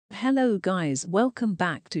Hello guys, welcome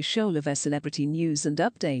back to Showlove Celebrity News and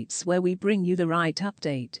Updates, where we bring you the right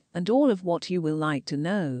update and all of what you will like to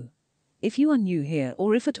know. If you are new here,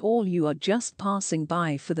 or if at all you are just passing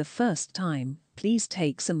by for the first time, please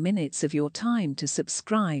take some minutes of your time to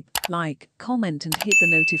subscribe, like, comment and hit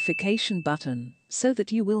the notification button so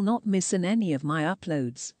that you will not miss any of my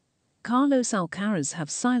uploads. Carlos Alcaraz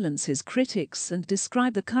have silenced his critics and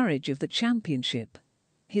described the courage of the championship.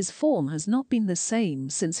 His form has not been the same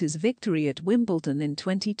since his victory at Wimbledon in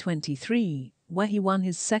 2023, where he won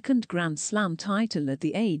his second Grand Slam title at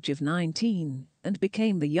the age of 19 and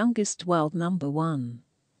became the youngest world number one.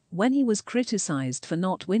 When he was criticized for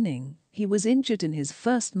not winning, he was injured in his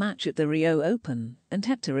first match at the Rio Open and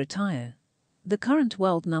had to retire. The current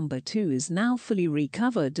world number 2 is now fully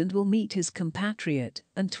recovered and will meet his compatriot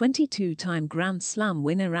and 22-time Grand Slam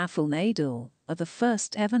winner Rafael Nadal at the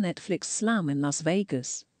first ever Netflix Slam in Las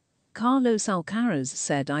Vegas. Carlos Alcaraz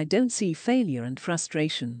said, "I don't see failure and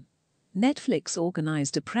frustration." Netflix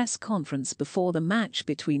organized a press conference before the match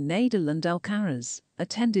between Nadal and Alcaraz,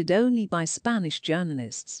 attended only by Spanish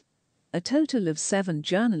journalists. A total of 7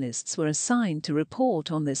 journalists were assigned to report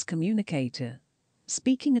on this communicator.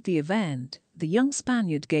 Speaking at the event, the young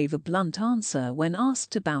Spaniard gave a blunt answer when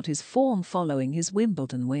asked about his form following his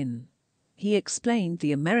Wimbledon win. He explained,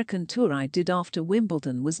 "The American tour I did after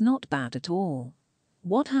Wimbledon was not bad at all.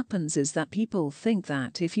 What happens is that people think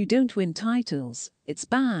that if you don't win titles, it's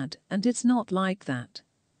bad, and it's not like that.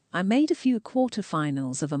 I made a few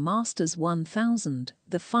quarterfinals of a Masters 1000,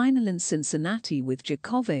 the final in Cincinnati with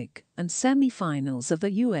Djokovic, and semifinals of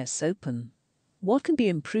the US Open. What can be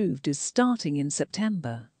improved is starting in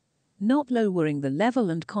September. Not lowering the level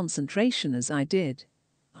and concentration as I did.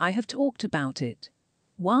 I have talked about it.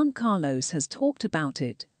 Juan Carlos has talked about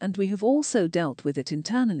it, and we have also dealt with it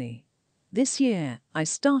internally. This year, I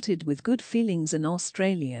started with good feelings in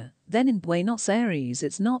Australia, then in Buenos Aires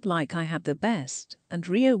it's not like I had the best, and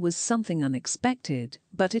Rio was something unexpected,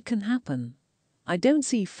 but it can happen. I don't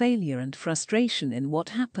see failure and frustration in what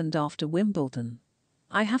happened after Wimbledon.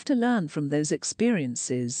 I have to learn from those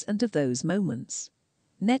experiences and of those moments."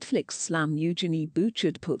 Netflix Slam Eugenie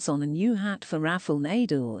Bouchard puts on a new hat for Rafael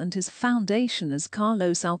Nadal and his foundation as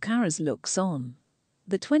Carlos Alcaraz looks on.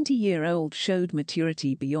 The 20-year-old showed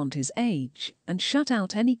maturity beyond his age and shut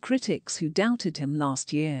out any critics who doubted him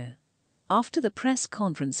last year. After the press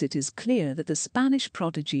conference, it is clear that the Spanish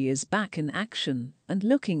prodigy is back in action and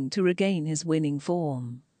looking to regain his winning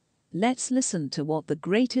form. Let's listen to what the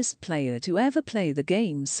greatest player to ever play the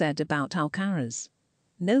game said about Alcaraz.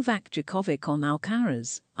 Novak Djokovic on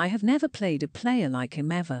Alcaraz: "I have never played a player like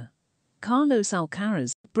him ever." Carlos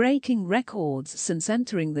Alcaraz, breaking records since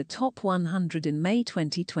entering the top 100 in May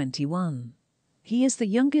 2021. He is the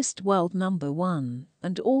youngest world number 1,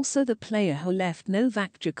 and also the player who left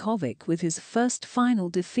Novak Djokovic with his first final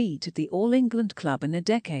defeat at the All England Club in a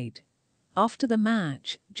decade. After the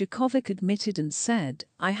match, Djokovic admitted and said,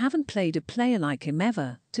 "I haven't played a player like him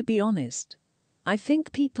ever, to be honest. I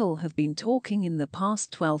think people have been talking in the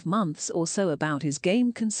past 12 months or so about his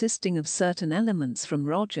game consisting of certain elements from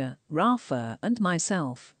Roger, Rafa, and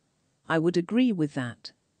myself. I would agree with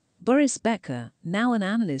that." Boris Becker, now an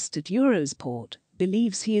analyst at Eurosport,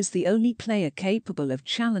 believes he is the only player capable of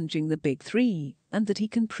challenging the Big Three and that he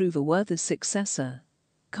can prove a worthy successor.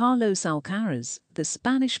 Carlos Alcaraz, the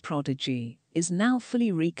Spanish prodigy, is now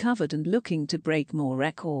fully recovered and looking to break more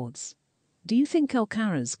records. Do you think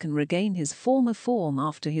Alcaraz can regain his former form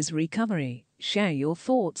after his recovery? Share your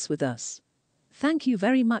thoughts with us. Thank you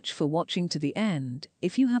very much for watching to the end.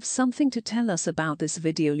 If you have something to tell us about this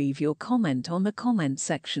video, leave your comment on the comment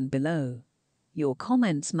section below. Your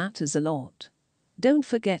comments matters a lot. Don't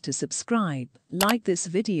forget to subscribe, like this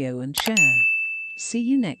video and share. See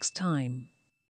you next time.